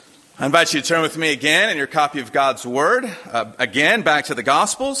I invite you to turn with me again in your copy of God's Word, again back to the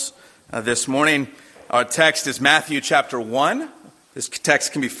Gospels. This morning our text is Matthew chapter 1. This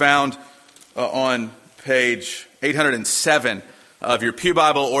text can be found on page 807 of your Pew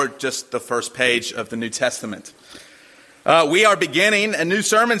Bible or just the first page of the New Testament. We are beginning a new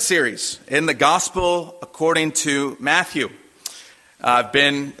sermon series in the Gospel according to Matthew. I've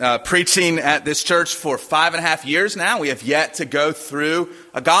been preaching at this church for 5.5 years now. We have yet to go through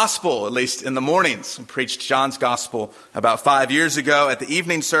a gospel, at least in the mornings. I preached John's gospel about 5 years ago at the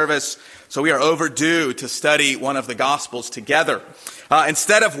evening service, so we are overdue to study one of the gospels together.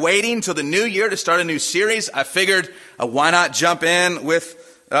 Instead of waiting till the new year to start a new series, I figured why not jump in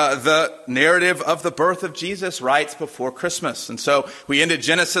with the narrative of the birth of Jesus right before Christmas. And so we ended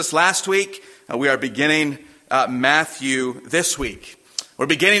Genesis last week. We are beginning Matthew this week. We're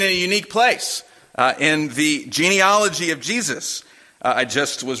beginning in a unique place in the genealogy of Jesus. I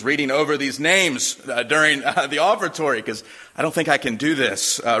just was reading over these names during the offertory because I don't think I can do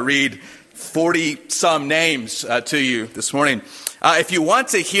this, read 40-some names to you this morning. If you want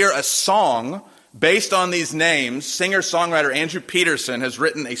to hear a song based on these names, singer-songwriter Andrew Peterson has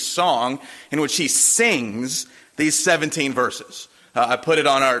written a song in which he sings these 17 verses. I put it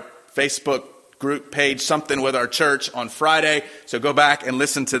on our Facebook group page, Something with Our Church, on Friday. So go back and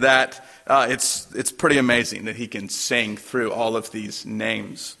listen to that. It's pretty amazing that he can sing through all of these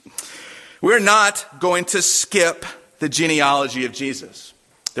names. We're not going to skip the genealogy of Jesus.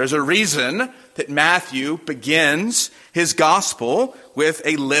 There's a reason that Matthew begins his gospel with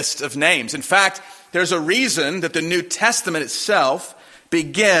a list of names. In fact, there's a reason that the New Testament itself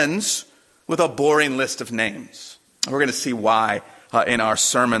begins with a boring list of names. We're going to see why in our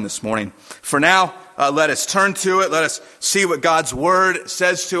sermon this morning. For now, let us turn to it. Let us see what God's Word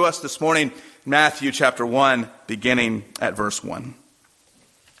says to us this morning. Matthew chapter 1, beginning at verse 1.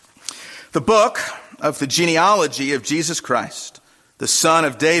 The book of the genealogy of Jesus Christ, the son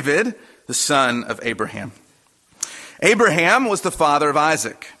of David, the son of Abraham. Abraham was the father of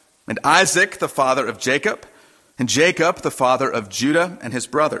Isaac, and Isaac the father of Jacob, and Jacob the father of Judah and his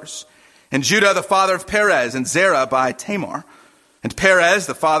brothers, and Judah the father of Perez and Zerah by Tamar, and Perez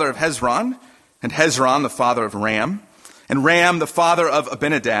the father of Hezron, and Hezron the father of Ram, and Ram the father of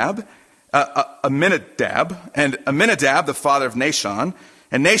Aminadab, and Aminadab the father of Nahshon,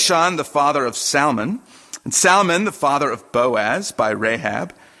 and Nahshon the father of Salmon, and Salmon the father of Boaz by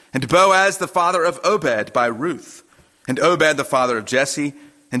Rahab, and Boaz the father of Obed by Ruth, and Obed the father of Jesse,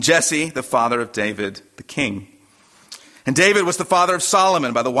 and Jesse the father of David the king. And David was the father of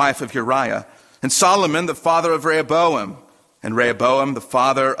Solomon by the wife of Uriah, and Solomon the father of Rehoboam, and Rehoboam the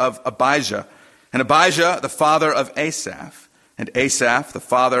father of Abijah, and Abijah the father of Asaph, and Asaph the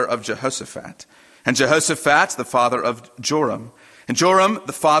father of Jehoshaphat, and Jehoshaphat the father of Joram, and Joram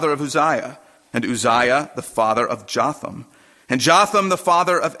the father of Uzziah, and Uzziah the father of Jotham, and Jotham the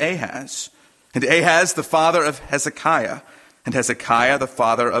father of Ahaz, and Ahaz the father of Hezekiah, and Hezekiah the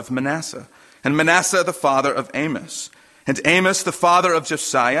father of Manasseh, and Manasseh the father of Amos, and Amos the father of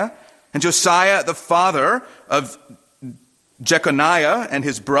Josiah, and Josiah the father of Jeconiah and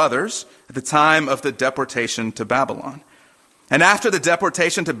his brothers at the time of the deportation to Babylon. And after the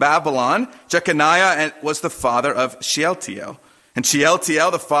deportation to Babylon, Jeconiah was the father of Shealtiel, and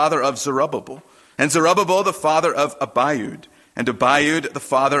Shealtiel the father of Zerubbabel, and Zerubbabel the father of Abiud, and Abiud the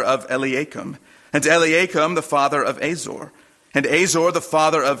father of Eliakim, and Eliakim the father of Azor, and Azor the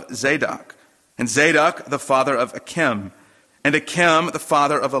father of Zadok, and Zadok the father of Achim, and Achim the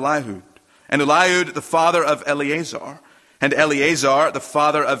father of Eliud, and Eliud the father of Eleazar, and Eleazar the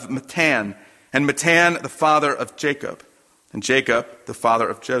father of Matan, and Matan the father of Jacob, and Jacob the father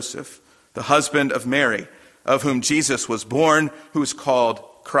of Joseph, the husband of Mary, of whom Jesus was born, who is called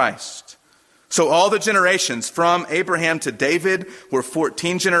Christ. So all the generations from Abraham to David were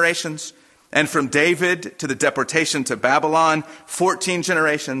 14 generations, and from David to the deportation to Babylon, 14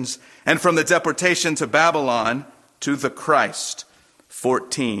 generations, and from the deportation to Babylon to the Christ,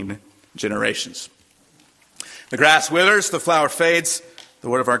 14 generations. The grass withers, the flower fades, the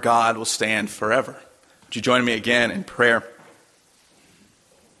word of our God will stand forever. Would you join me again in prayer?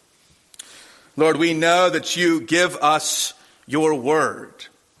 Lord, we know that you give us your word,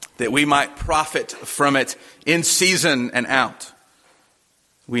 that we might profit from it in season and out.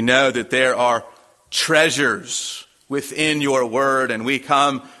 We know that there are treasures within your word, and we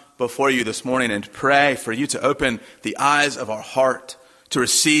come before you this morning and pray for you to open the eyes of our heart to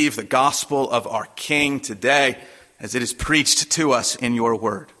receive the gospel of our King today as it is preached to us in your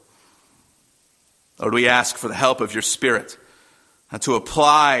word. Lord, we ask for the help of your Spirit to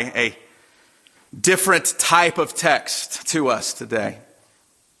apply a different type of text to us today.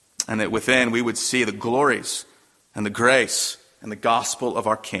 and that within we would see the glories and the grace and the gospel of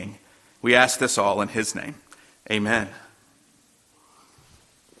our King. We ask this all in his name. Amen.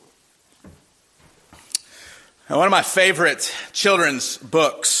 Now, one of my favorite children's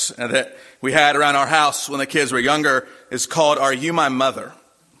books that we had around our house when the kids were younger is called Are You My Mother?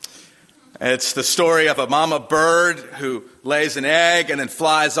 It's the story of a mama bird who lays an egg and then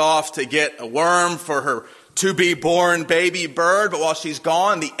flies off to get a worm for her to-be-born baby bird. But while she's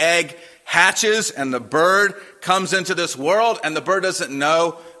gone, the egg hatches and the bird comes into this world, and the bird doesn't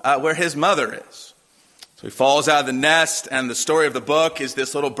know where his mother is. So he falls out of the nest, and the story of the book is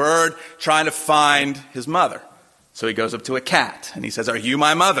this little bird trying to find his mother. So he goes up to a cat, and he says, "Are you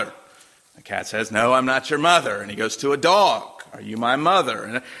my mother?" The cat says, "No, I'm not your mother." And he goes to a dog. "Are you my mother?"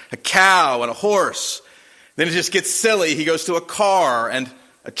 And a cow and a horse. Then it just gets silly. He goes to a car and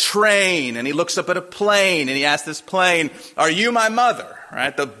a train, and he looks up at a plane, and he asks this plane, "Are you my mother?"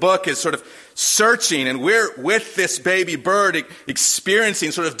 Right? The book is sort of searching, and we're with this baby bird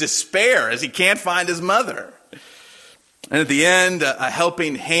experiencing sort of despair as he can't find his mother. And at the end, a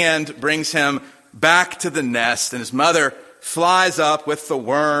helping hand brings him back to the nest, and his mother flies up with the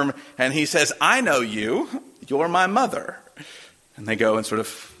worm, and he says, "I know you. You're my mother." And they go and sort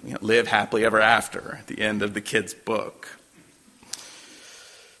of live happily ever after at the end of the kid's book.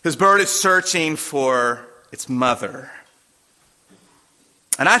 This bird is searching for its mother.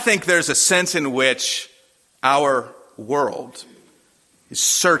 And I think there's a sense in which our world is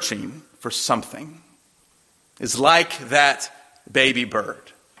searching for something. It's like that baby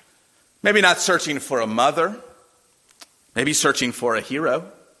bird. Maybe not searching for a mother. Maybe searching for a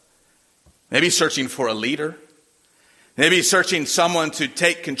hero. Maybe searching for a leader. Maybe searching someone to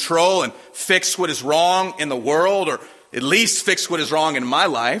take control and fix what is wrong in the world, or at least fix what is wrong in my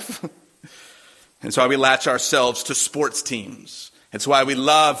life. It's why we latch ourselves to sports teams. It's why we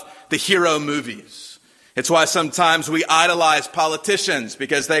love the hero movies. It's why sometimes we idolize politicians,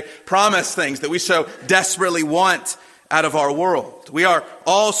 because they promise things that we so desperately want out of our world. We are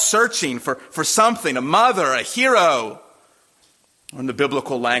all searching for something, a mother, a hero. Or in the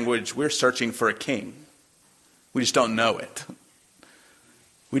biblical language, we're searching for a king. We just don't know it.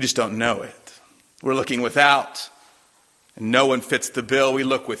 We just don't know it. We're looking without, and no one fits the bill. We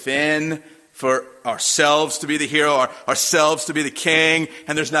look within for ourselves to be the hero, ourselves to be the king,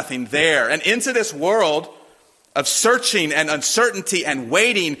 and there's nothing there. And into this world of searching and uncertainty and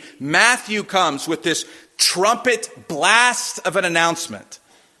waiting, Matthew comes with this trumpet blast of an announcement.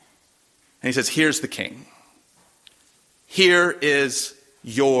 And he says, "Here's the king. Here is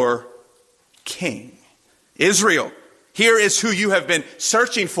your king. Israel, here is who you have been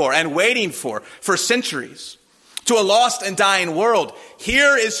searching for and waiting for centuries. To a lost and dying world,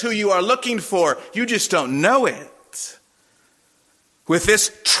 here is who you are looking for. You just don't know it." With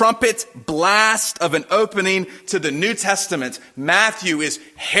this trumpet blast of an opening to the New Testament, Matthew is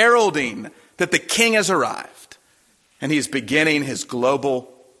heralding that the king has arrived, and he's beginning his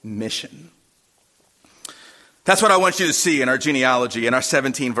global mission. That's what I want you to see in our genealogy, in our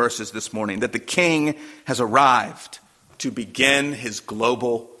 17 verses this morning, that the king has arrived to begin his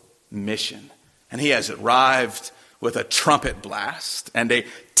global mission. And he has arrived with a trumpet blast and a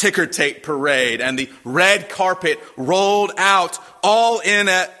ticker tape parade and the red carpet rolled out, all in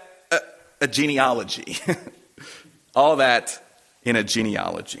a genealogy. All that in a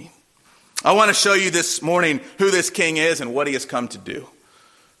genealogy. I want to show you this morning who this king is and what he has come to do.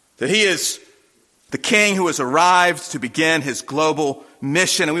 That he is the king who has arrived to begin his global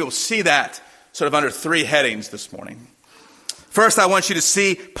mission. And we will see that sort of under three headings this morning. First, I want you to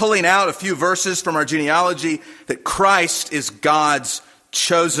see, pulling out a few verses from our genealogy, that Christ is God's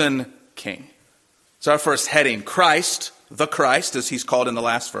chosen king. So our first heading, Christ, the Christ, as he's called in the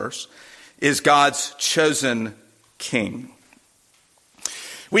last verse, is God's chosen king.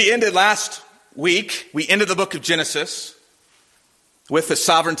 We ended last week, we ended the book of Genesis with the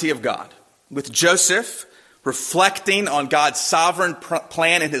sovereignty of God. With Joseph reflecting on God's sovereign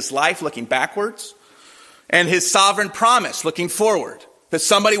plan in his life, looking backwards, and his sovereign promise looking forward, that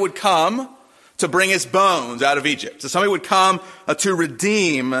somebody would come to bring his bones out of Egypt. So somebody would come to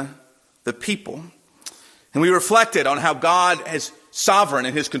redeem the people. And we reflected on how God is sovereign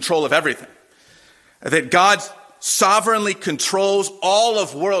in his control of everything. That God sovereignly controls all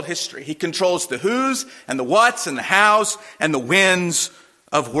of world history. He controls the who's and the what's and the how's and the when's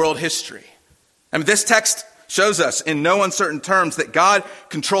of world history. I mean, this text shows us in no uncertain terms that God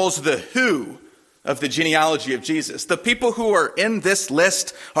controls the who of the genealogy of Jesus. The people who are in this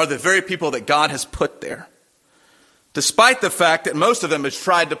list are the very people that God has put there, despite the fact that most of them have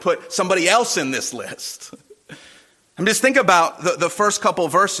tried to put somebody else in this list. I I mean, just think about the first couple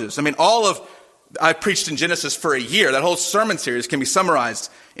verses. I mean, I preached in Genesis for a year. That whole sermon series can be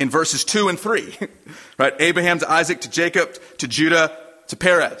summarized in verses 2 and 3. Right? Abraham to Isaac to Jacob to Judah to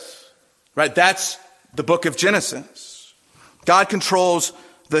Perez. Right? That's the book of Genesis. God controls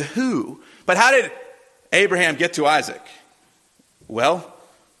the who. But how did Abraham get to Isaac? Well,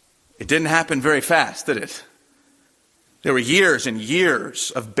 it didn't happen very fast, did it? There were years and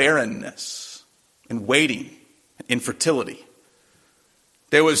years of barrenness and waiting and infertility.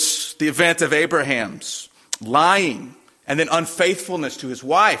 There was the event of Abraham's lying and then unfaithfulness to his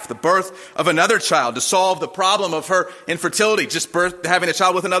wife, the birth of another child to solve the problem of her infertility, having a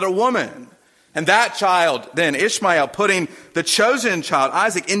child with another woman. And that child, then Ishmael, putting the chosen child,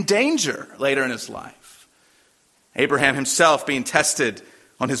 Isaac, in danger later in his life. Abraham himself being tested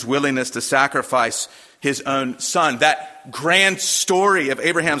on his willingness to sacrifice his own son. That grand story of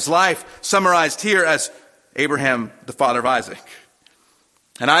Abraham's life summarized here as Abraham, the father of Isaac.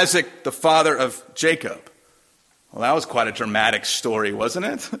 And Isaac, the father of Jacob. Well, that was quite a dramatic story, wasn't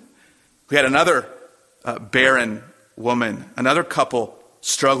it? We had another barren woman, another couple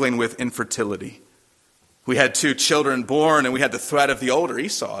struggling with infertility. We had 2 children born, and we had the threat of the older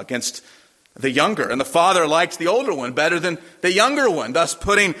Esau against the younger. And the father liked the older one better than the younger one, thus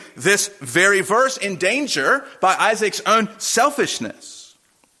putting this very verse in danger by Isaac's own selfishness.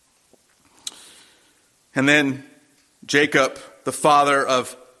 And then Jacob, the father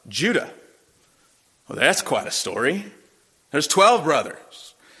of Judah. Well, that's quite a story. There's 12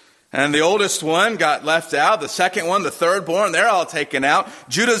 brothers. And the oldest one got left out. The second one, the third born, they're all taken out.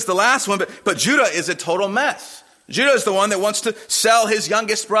 Judah's the last one, but Judah is a total mess. Judah is the one that wants to sell his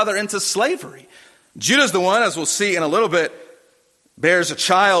youngest brother into slavery. Judah's the one, as we'll see in a little bit, bears a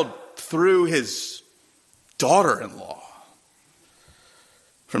child through his daughter-in-law.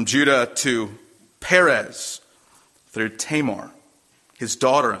 From Judah to Perez, through Tamar, his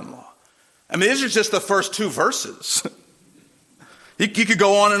daughter-in-law. I mean, these are just the first 2 verses. You could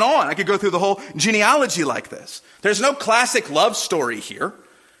go on and on. I could go through the whole genealogy like this. There's no classic love story here.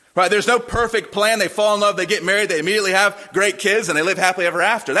 Right? There's no perfect plan. They fall in love, they get married, they immediately have great kids, and they live happily ever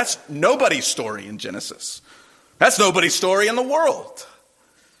after. That's nobody's story in Genesis. That's nobody's story in the world.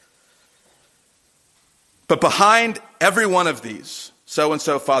 But behind every one of these,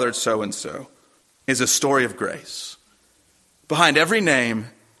 so-and-so fathered so-and-so, is a story of grace. Behind every name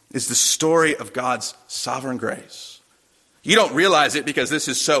is the story of God's sovereign grace. You don't realize it because this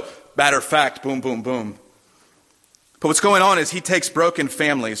is so matter of fact, boom, boom, boom. But what's going on is he takes broken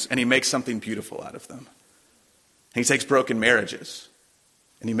families and he makes something beautiful out of them. He takes broken marriages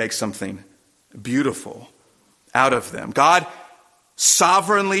and he makes something beautiful out of them. God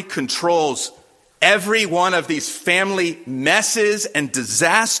sovereignly controls every one of these family messes and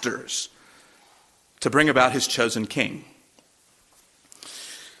disasters to bring about his chosen king.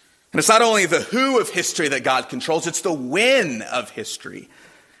 And it's not only the who of history that God controls, it's the when of history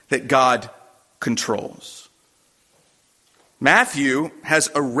that God controls. Matthew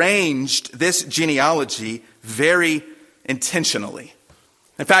has arranged this genealogy very intentionally.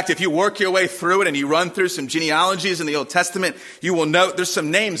 In fact, if you work your way through it and you run through some genealogies in the Old Testament, you will note there's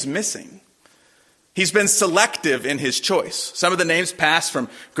some names missing. He's been selective in his choice. Some of the names pass from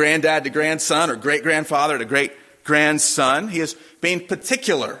granddad to grandson or great-grandfather to great-grandson. He is being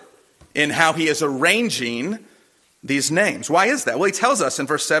particular in how he is arranging these names. Why is that? Well, he tells us in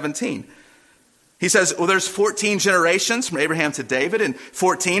verse 17. He says, well, there's 14 generations from Abraham to David, and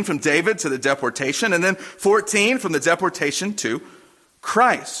 14 from David to the deportation, and then 14 from the deportation to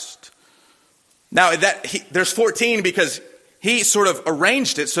Christ. Now, there's 14 because he sort of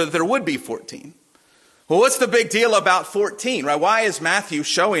arranged it so that there would be 14. Well, what's the big deal about 14, right? Why is Matthew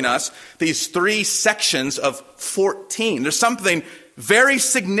showing us these 3 sections of 14? There's something very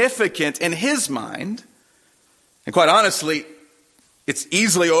significant in his mind. And quite honestly, it's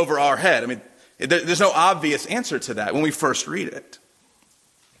easily over our head. I mean, there's no obvious answer to that when we first read it.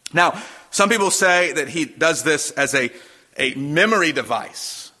 Now, some people say that he does this as a memory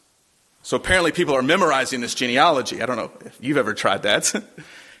device. So apparently people are memorizing this genealogy. I don't know if you've ever tried that.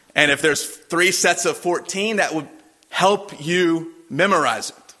 And if there's 3 sets of 14, that would help you memorize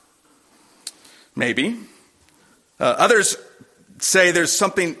it. Maybe. Others say there's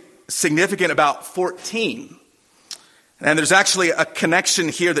something significant about 14. And there's actually a connection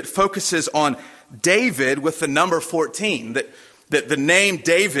here that focuses on David with the number 14. That the name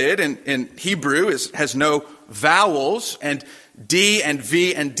David in Hebrew has no vowels, and D and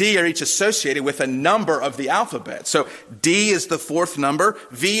V and D are each associated with a number of the alphabet. So D is the 4th number,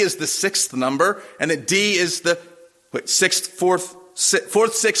 V is the 6th number, and then D is the 4th,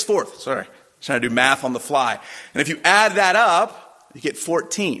 6th. Sorry, Trying to do math on the fly. And if you add that up, you get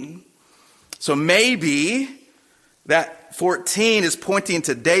 14. So maybe that 14 is pointing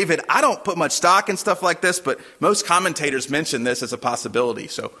to David. I don't put much stock in stuff like this, but most commentators mention this as a possibility.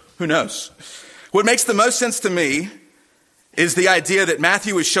 So who knows? What makes the most sense to me is the idea that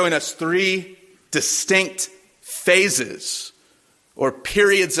Matthew is showing us three distinct phases or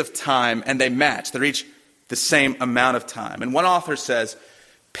periods of time, and they match. They're each the same amount of time. And one author says,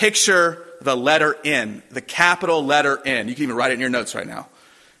 picture the letter N, the capital letter N. You can even write it in your notes right now.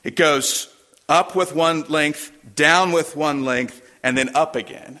 It goes up with one length, down with one length, and then up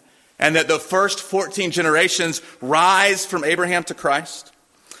again. And that the first 14 generations rise from Abraham to Christ.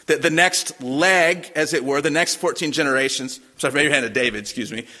 That the next leg, as it were, the next 14 generations, sorry, from Abraham to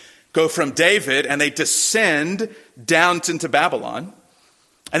David, go from David and they descend down into Babylon.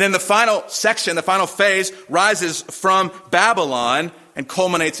 And then the final section, the final phase, rises from Babylon and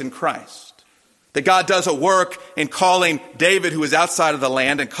culminates in Christ. That God does a work in calling David, who is outside of the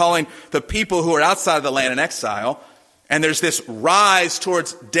land, and calling the people who are outside of the land in exile. And there's this rise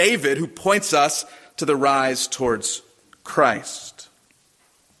towards David who points us to the rise towards Christ.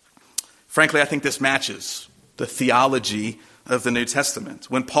 Frankly, I think this matches the theology of the New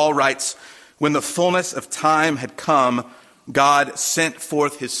Testament. When Paul writes, when the fullness of time had come, God sent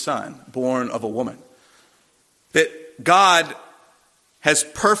forth his son, born of a woman. That God has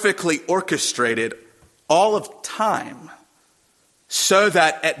perfectly orchestrated all of time so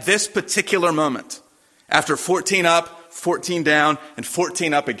that at this particular moment, after 14 up, 14 down, and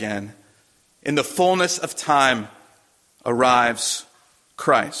 14 up again, in the fullness of time arrives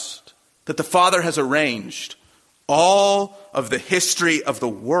Christ. That the Father has arranged all of the history of the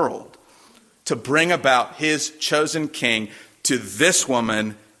world to bring about his chosen king to this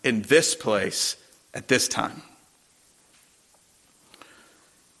woman in this place at this time.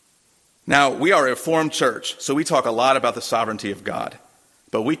 Now, we are a Reformed church, so we talk a lot about the sovereignty of God,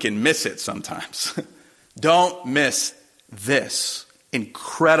 but we can miss it sometimes. Don't miss this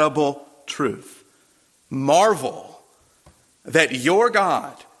incredible truth. Marvel that your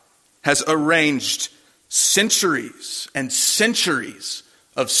God has arranged centuries and centuries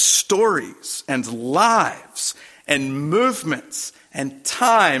of stories and lives and movements and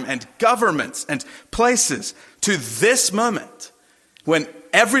time and governments and places to this moment when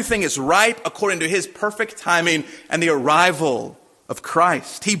everything is ripe according to his perfect timing and the arrival of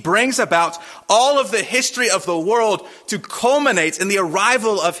Christ. He brings about all of the history of the world to culminate in the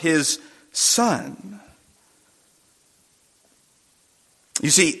arrival of his Son. You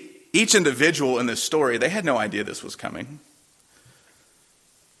see, each individual in this story, they had no idea this was coming.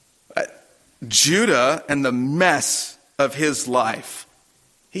 Judah and the mess of his life,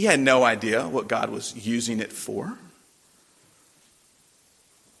 he had no idea what God was using it for.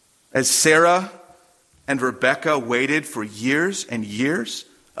 As Sarah and Rebekah waited for years and years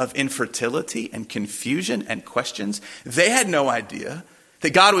of infertility and confusion and questions, they had no idea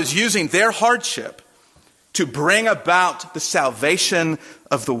that God was using their hardship to bring about the salvation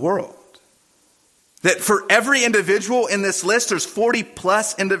of the world. That for every individual in this list, there's 40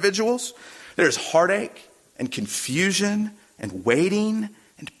 plus individuals, there's heartache and confusion and waiting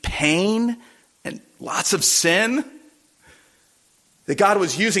and pain and lots of sin. That God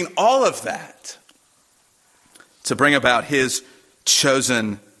was using all of that to bring about his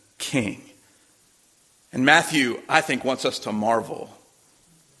chosen king. And Matthew, I think, wants us to marvel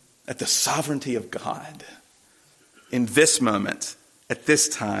at the sovereignty of God in this moment, at this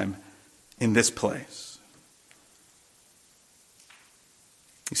time, in this place.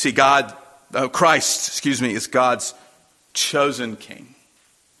 You see, Christ is God's chosen king.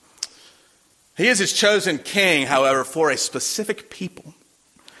 He is his chosen king, however, for a specific people.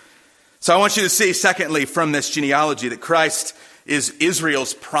 So I want you to see, secondly, from this genealogy, that Christ is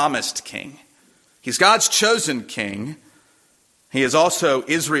Israel's promised king. He's God's chosen king. He is also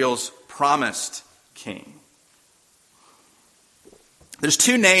Israel's promised king. There's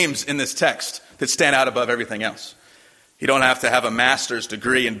two names in this text that stand out above everything else. You don't have to have a master's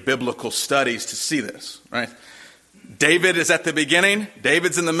degree in biblical studies to see this, right? David is at the beginning,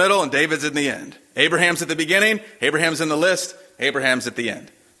 David's in the middle, and David's in the end. Abraham's at the beginning, Abraham's in the list, Abraham's at the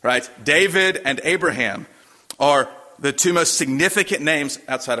end, right? David and Abraham are the two most significant names,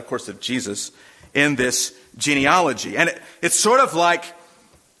 outside, of course, of Jesus, in this genealogy. And it's sort of like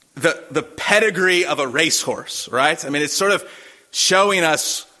the pedigree of a racehorse, right? I mean, it's sort of showing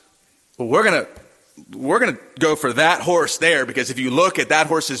us, well, we're going to go for that horse there, because if you look at that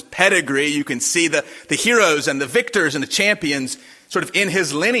horse's pedigree, you can see the heroes and the victors and the champions sort of in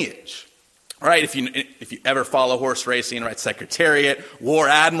his lineage. Right? If you ever follow horse racing, right? Secretariat, War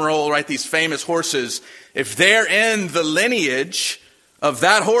Admiral, right? These famous horses, if they're in the lineage of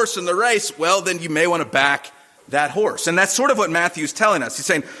that horse in the race, well, then you may want to back that horse. And that's sort of what Matthew's telling us. He's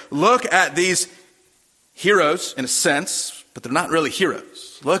saying, look at these heroes in a sense, but they're not really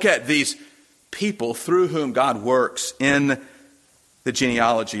heroes. Look at these people through whom God works in the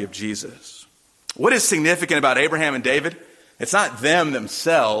genealogy of Jesus. What is significant about Abraham and David? It's not them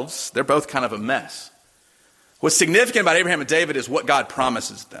themselves. They're both kind of a mess. What's significant about Abraham and David is what God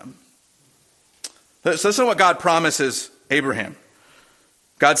promises them. So listen to what God promises Abraham.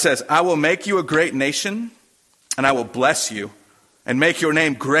 God says, I will make you a great nation, and I will bless you, and make your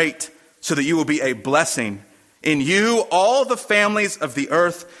name great, so that you will be a blessing. In you, all the families of the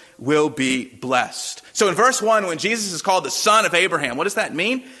earth will be blessed. So in verse 1, when Jesus is called the son of Abraham, what does that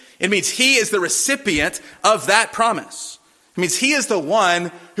mean? It means he is the recipient of that promise. It means he is the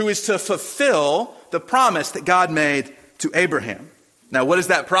one who is to fulfill the promise that God made to Abraham. Now, what is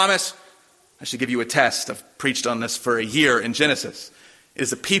that promise? I should give you a test. I've preached on this for a year in Genesis. It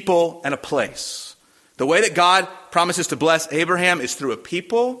is a people and a place. The way that God promises to bless Abraham is through a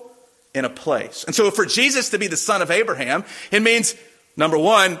people and a place. And so for Jesus to be the son of Abraham, it means, number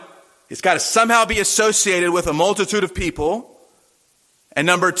one, it's got to somehow be associated with a multitude of people. And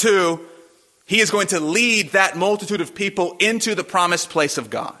number two, he is going to lead that multitude of people into the promised place of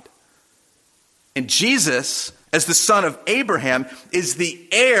God. And Jesus, as the son of Abraham, is the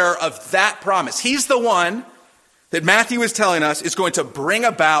heir of that promise. He's the one that Matthew is telling us is going to bring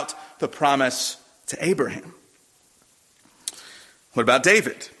about the promise to Abraham. What about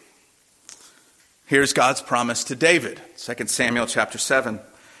David? Here's God's promise to David. 2 Samuel chapter 7.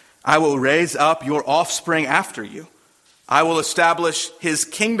 I will raise up your offspring after you. I will establish his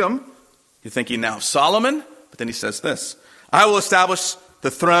kingdom. You're thinking now of Solomon, but then he says this. I will establish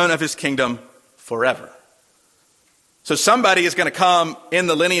the throne of his kingdom forever. So somebody is going to come in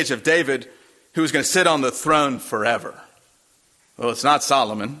the lineage of David who is going to sit on the throne forever. Well, it's not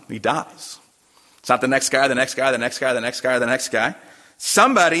Solomon. He dies. It's not the next guy, the next guy, the next guy, the next guy, the next guy.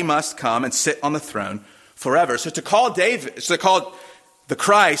 Somebody must come and sit on the throne forever. So to call the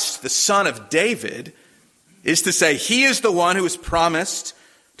Christ, the son of David, is to say he is the one who is promised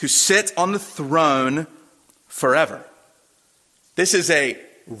to sit on the throne forever. This is a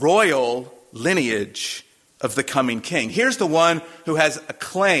royal lineage of the coming king. Here's the one who has a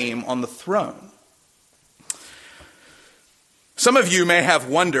claim on the throne. Some of you may have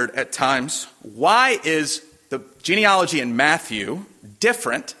wondered at times, why is the genealogy in Matthew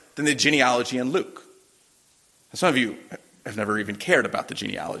different than the genealogy in Luke? Some of you have never even cared about the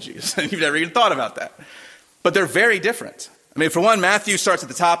genealogies. You've never even thought about that. But they're very different. I mean, for one, Matthew starts at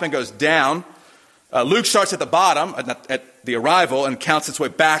the top and goes down. Luke starts at the bottom, at the arrival, and counts its way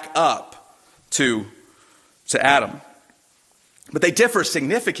back up to Adam. But they differ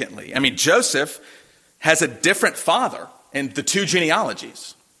significantly. I mean, Joseph has a different father in the two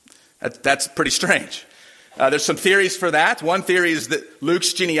genealogies. That's pretty strange. There's some theories for that. One theory is that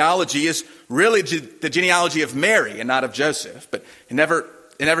Luke's genealogy is really the genealogy of Mary and not of Joseph. But it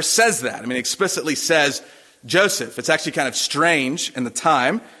never says that. I mean, it explicitly says Joseph. It's actually kind of strange in the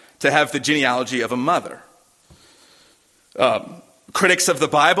time to have the genealogy of a mother. Critics of the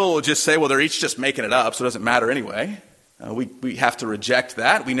Bible will just say, well, they're each just making it up, so it doesn't matter anyway. We have to reject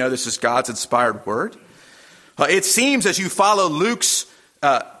that. We know this is God's inspired word. It seems as you follow Luke's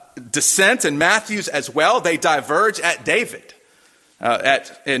descent and Matthew's as well, they diverge at David.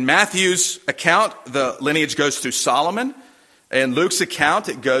 In Matthew's account, the lineage goes through Solomon. In Luke's account,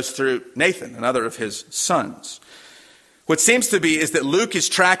 it goes through Nathan, another of his sons. What seems to be is that Luke is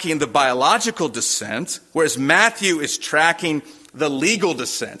tracking the biological descent, whereas Matthew is tracking the legal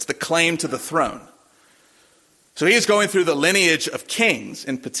descent, the claim to the throne. So he is going through the lineage of kings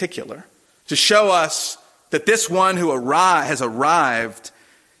in particular to show us that this one who has arrived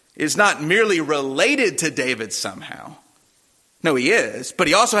is not merely related to David somehow. No, he is, but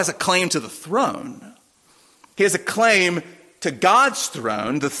he also has a claim to the throne. He has a claim to God's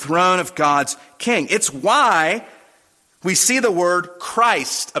throne, the throne of God's king. It's why we see the word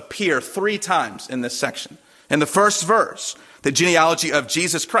Christ appear 3 times in this section. In the first verse, the genealogy of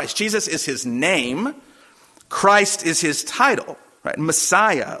Jesus Christ. Jesus is his name. Christ is his title, right?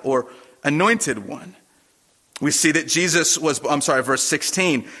 Messiah or anointed one. We see that verse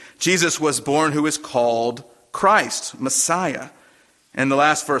 16, Jesus was born who is called Christ, Messiah. And the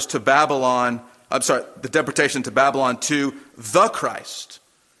last verse, the deportation to Babylon to the Christ,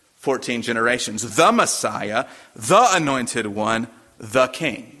 14 generations, the Messiah, the anointed one, the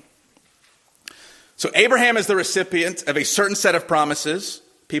King. So Abraham is the recipient of a certain set of promises,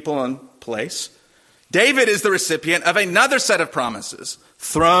 people and place. David is the recipient of another set of promises: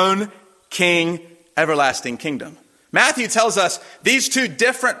 throne, king, everlasting kingdom. Matthew tells us these two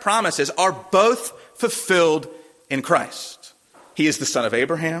different promises are both fulfilled in Christ. He is the son of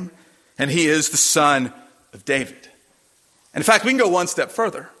Abraham, and he is the son of David. And in fact, we can go one step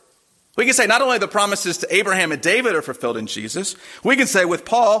further. We can say not only the promises to Abraham and David are fulfilled in Jesus, we can say with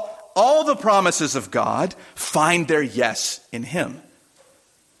Paul, all the promises of God find their yes in him.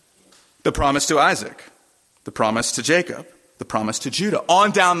 The promise to Isaac, the promise to Jacob, the promise to Judah,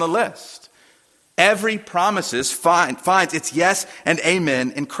 on down the list. Every promise finds its yes and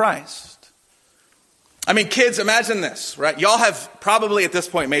amen in Christ. I mean, kids, imagine this, right? Y'all have probably at this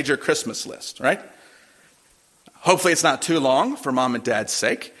point made your Christmas list, right? Hopefully it's not too long for mom and dad's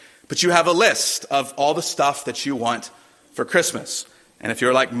sake, but you have a list of all the stuff that you want for Christmas. And if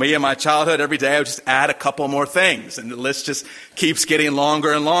you're like me in my childhood, every day I would just add a couple more things, and the list just keeps getting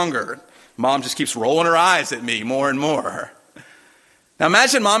longer and longer. Mom just keeps rolling her eyes at me more and more. Now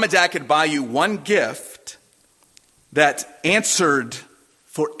imagine mom and dad could buy you one gift that answered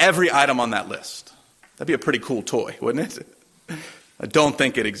for every item on that list. That'd be a pretty cool toy, wouldn't it? I don't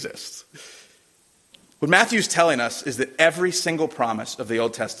think it exists. What Matthew's telling us is that every single promise of the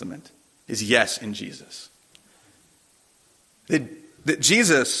Old Testament is yes in Jesus. That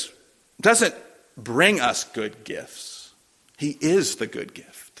Jesus doesn't bring us good gifts. He is the good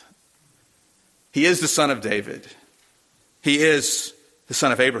gift. He is the son of David. He is the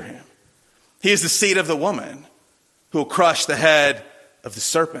son of Abraham. He is the seed of the woman who will crush the head of the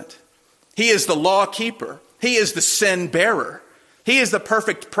serpent. He is the law keeper. He is the sin bearer. He is the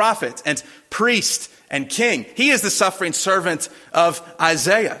perfect prophet and priest and king. He is the suffering servant of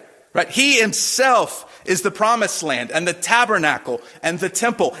Isaiah, right? He himself is the promised land and the tabernacle and the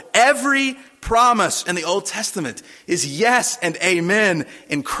temple. Every promise in the Old Testament is yes and amen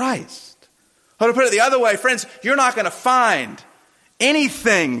in Christ. Or to put it the other way, friends, you're not going to find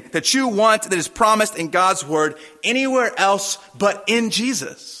anything that you want that is promised in God's word anywhere else but in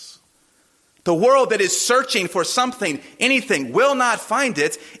Jesus. The world that is searching for something, anything, will not find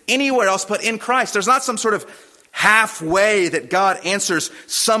it anywhere else but in Christ. There's not some sort of halfway that God answers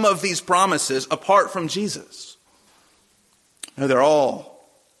some of these promises apart from Jesus. No, they're all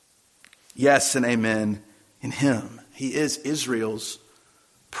yes and amen in him. He is Israel's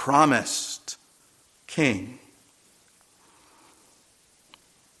promised king.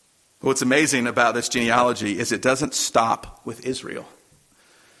 What's amazing about this genealogy is it doesn't stop with Israel.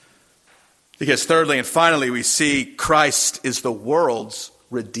 Because thirdly and finally, we see Christ is the world's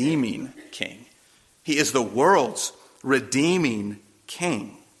redeeming king. He is the world's redeeming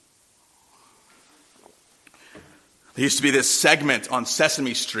king. There used to be this segment on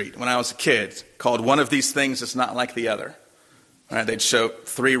Sesame Street when I was a kid called One of These Things Is Not Like the Other. All right, they'd show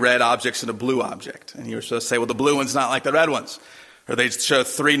 3 red objects and a blue object. And you were supposed to say, well, the blue one's not like the red ones. Or they'd show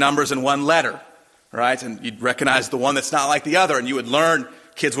 3 numbers and 1 letter. Right? And you'd recognize the one that's not like the other. And you would learn,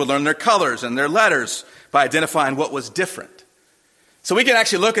 kids would learn their colors and their letters by identifying what was different. So we can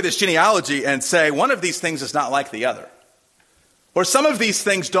actually look at this genealogy and say, one of these things is not like the other. Or some of these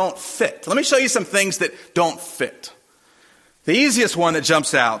things don't fit. Let me show you some things that don't fit. The easiest one that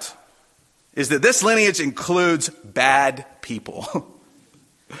jumps out is that this lineage includes bad people.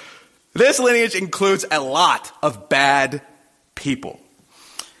 This lineage includes a lot of bad people.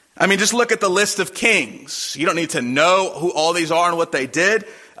 I mean, just look at the list of kings. You don't need to know who all these are and what they did,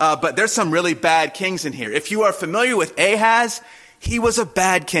 but there's some really bad kings in here. If you are familiar with Ahaz, he was a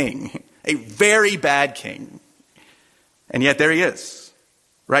bad king, a very bad king. And yet there he is,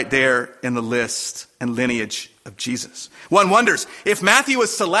 right there in the list and lineage of Jesus. One wonders, if Matthew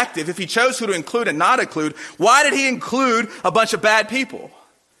was selective, if he chose who to include and not include, why did he include a bunch of bad people?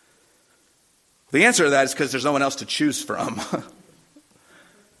 The answer to that is because there's no one else to choose from.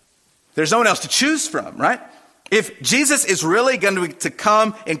 There's no one else to choose from, right? If Jesus is really going to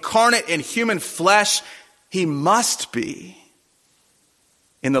come incarnate in human flesh, he must be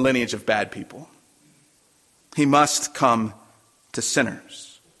in the lineage of bad people. He must come to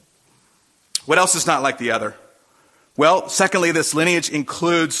sinners. What else is not like the other? Well, secondly, this lineage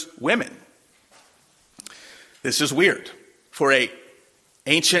includes women. This is weird for an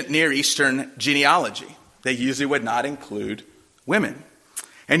ancient Near Eastern genealogy. They usually would not include women.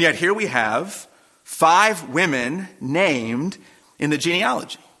 And yet here we have 5 women named in the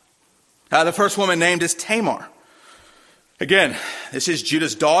genealogy. The first woman named is Tamar. Again, this is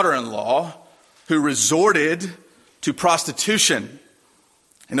Judah's daughter-in-law who resorted to prostitution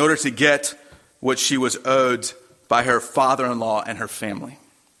in order to get what she was owed by her father-in-law and her family.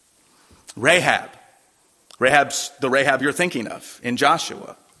 Rahab. Rahab's the Rahab you're thinking of in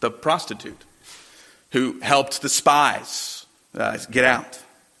Joshua. the prostitute who helped the spies get out.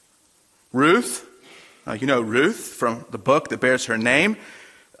 Ruth, you know Ruth from the book that bears her name.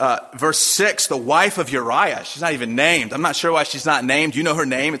 Verse 6, the wife of Uriah. She's not even named. I'm not sure why she's not named. You know her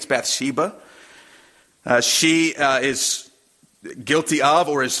name. It's Bathsheba. She is guilty of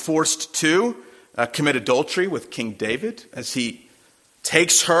or is forced to commit adultery with King David as he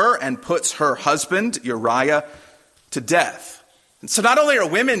takes her and puts her husband, Uriah, to death. And so not only are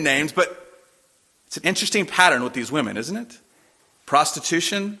women named, but it's an interesting pattern with these women, isn't it?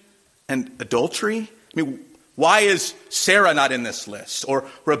 Prostitution and adultery. I mean, why is Sarah not in this list? Or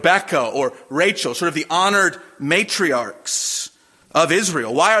Rebecca or Rachel, sort of the honored matriarchs of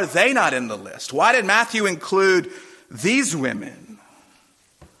Israel? Why are they not in the list? Why did Matthew include these women?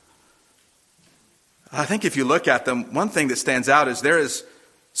 I think if you look at them, one thing that stands out is there is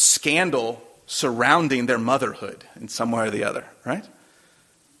scandal surrounding their motherhood in some way or the other, right?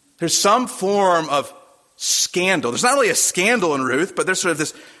 There's some form of scandal. There's not really a scandal in Ruth, but there's sort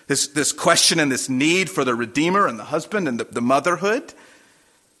of this question and this need for the Redeemer and the husband and the motherhood.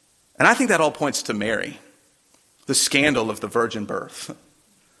 And I think that all points to Mary, the scandal of the virgin birth.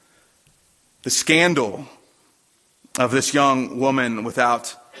 The scandal of this young woman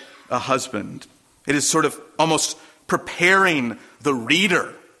without a husband. It is sort of almost preparing the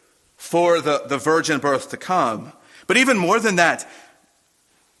reader for the virgin birth to come. But even more than that,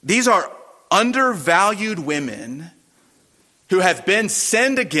 these are undervalued women who have been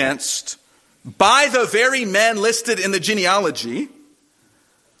sinned against by the very men listed in the genealogy,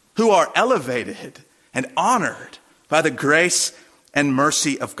 who are elevated and honored by the grace and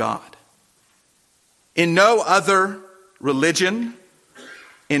mercy of God. In no other religion,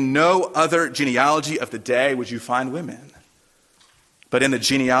 in no other genealogy of the day would you find women, but in the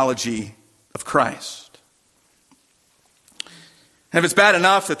genealogy of Christ. And if it's bad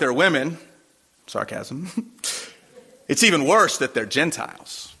enough that they're women, sarcasm, it's even worse that they're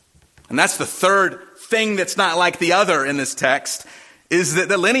Gentiles. And that's the third thing that's not like the other in this text, is that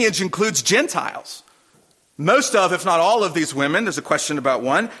the lineage includes Gentiles. Most of, if not all of these women, there's a question about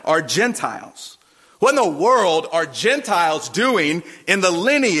one, are Gentiles. What in the world are Gentiles doing in the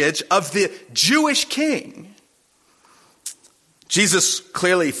lineage of the Jewish king? Jesus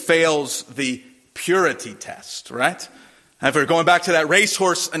clearly fails the purity test, right? And if we're going back to that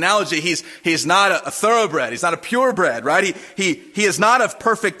racehorse analogy, he's not a thoroughbred. He's not a purebred, right? He is not of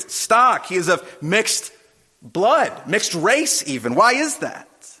perfect stock. He is of mixed blood, mixed race even. Why is that?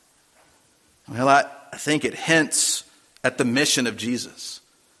 Well, I think it hints at the mission of Jesus.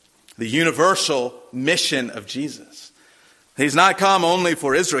 The universal mission of Jesus. He's not come only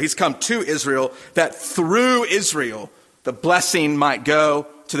for Israel. He's come to Israel that through Israel, the blessing might go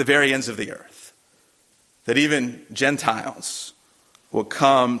to the very ends of the earth. That even Gentiles will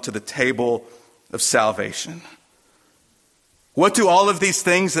come to the table of salvation. What do all of these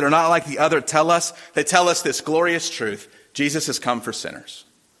things that are not like the other tell us? They tell us this glorious truth. Jesus has come for sinners.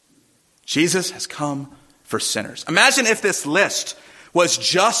 Jesus has come for sinners. Imagine if this list was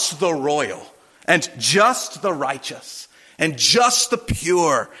just the royal and just the righteous and just the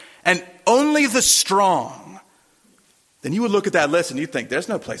pure and only the strong. Then you would look at that list and you'd think, there's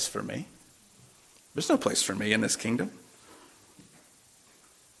no place for me. There's no place for me in this kingdom.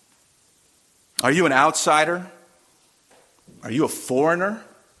 Are you an outsider? Are you a foreigner?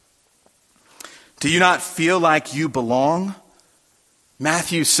 Do you not feel like you belong?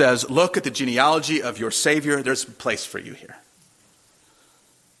 Matthew says, look at the genealogy of your Savior. There's a place for you here.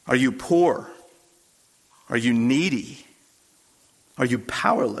 Are you poor? Are you needy? Are you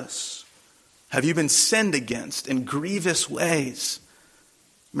powerless? Have you been sinned against in grievous ways?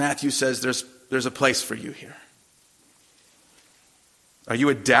 Matthew says there's a place for you here. Are you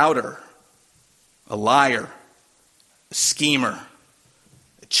a doubter, a liar, a schemer,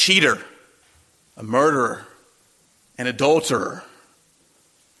 a cheater, a murderer, an adulterer?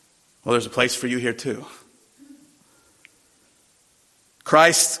 Well, there's a place for you here too.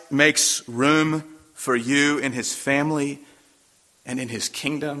 Christ makes room for you in his family and in his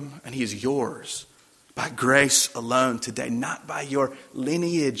kingdom, and he is yours by grace alone today, not by your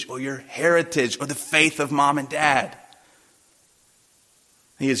lineage or your heritage or the faith of mom and dad.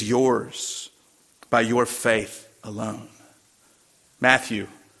 He is yours by your faith alone. Matthew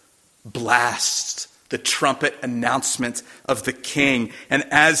blasts the trumpet announcement of the king. And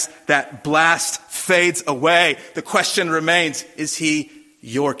as that blast fades away, the question remains, is he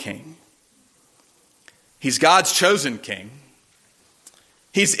your king? He's God's chosen king.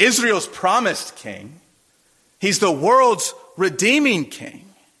 He's Israel's promised king. He's the world's redeeming king.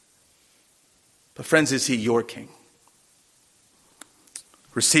 But friends, is he your king?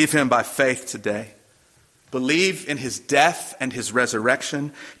 Receive him by faith today. Believe in his death and his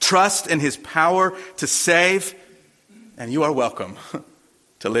resurrection. Trust in his power to save. And you are welcome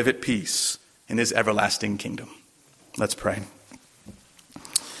to live at peace in his everlasting kingdom. Let's pray.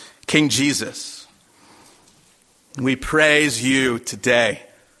 King Jesus, we praise you today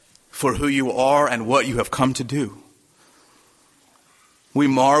for who you are and what you have come to do. We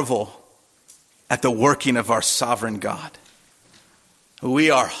marvel at the working of our sovereign God. We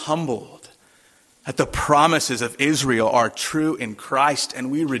are humbled at the promises of Israel are true in Christ,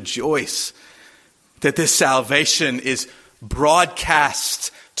 and we rejoice that this salvation is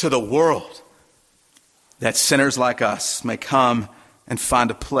broadcast to the world, that sinners like us may come and find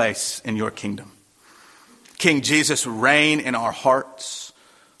a place in your kingdom. King Jesus, reign in our hearts,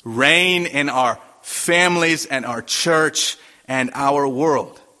 reign in our families and our church and our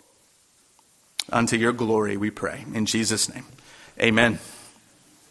world. Unto your glory we pray. In Jesus' name, amen.